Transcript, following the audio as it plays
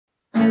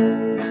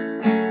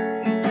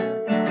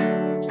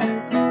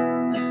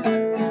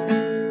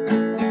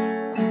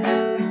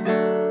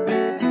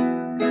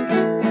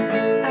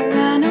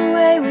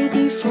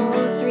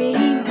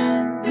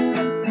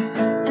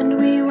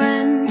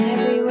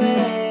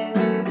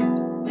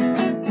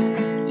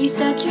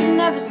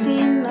never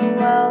seen the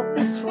world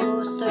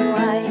before, so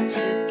I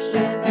took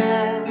you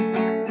there.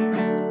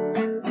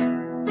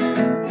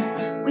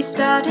 We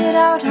started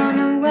out on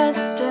a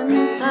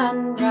western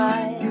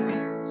sunrise,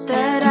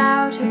 stared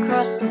out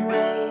across the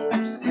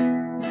waves.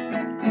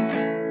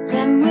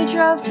 Then we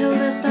drove till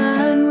the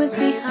sun was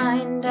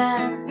behind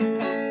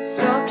and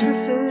stopped for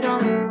food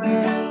on the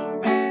way.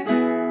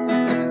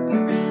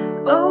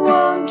 Oh,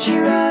 won't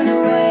you run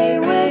away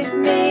with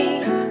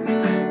me?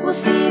 We'll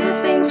see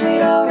the things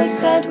we always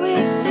said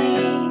we'd see.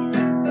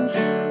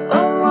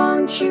 Oh,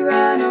 won't you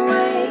run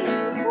away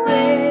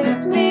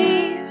with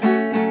me?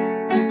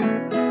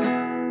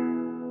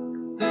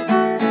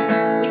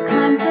 We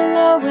climbed the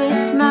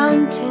lowest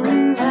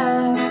mountain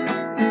there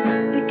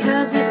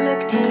because it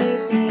looked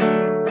easy.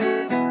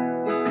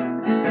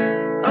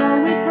 Oh,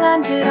 we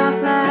planted our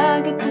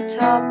flag at the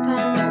top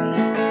and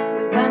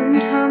we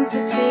went home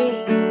for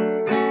tea.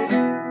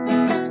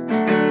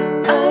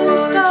 I'm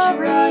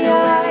sorry,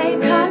 I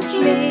can't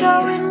keep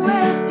going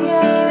with you.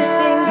 See the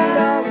things we'd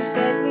always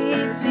said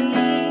we'd see.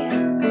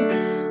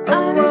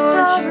 I'm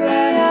sorry,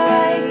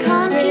 I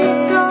can't keep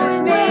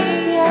going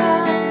with you.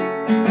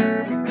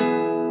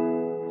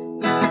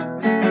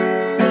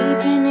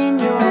 Sleeping in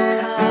your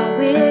car,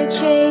 we're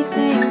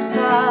chasing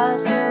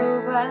stars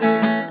over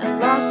a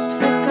lost,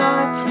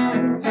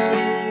 forgotten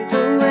sea.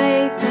 The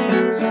way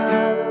things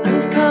are, though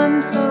we've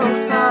come so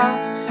far,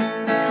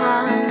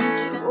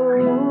 can't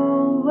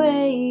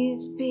always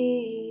be.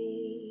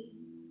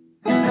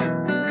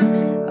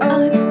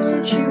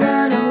 Won't you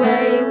run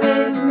away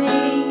with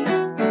me?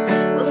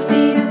 We'll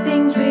see the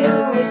things we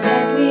always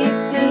said we'd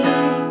see.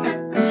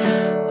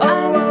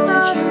 I'm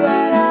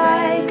sorry,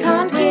 I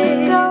can't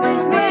keep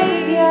going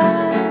with you.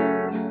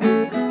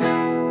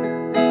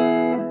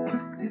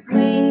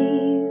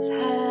 We've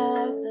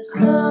had the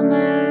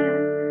summer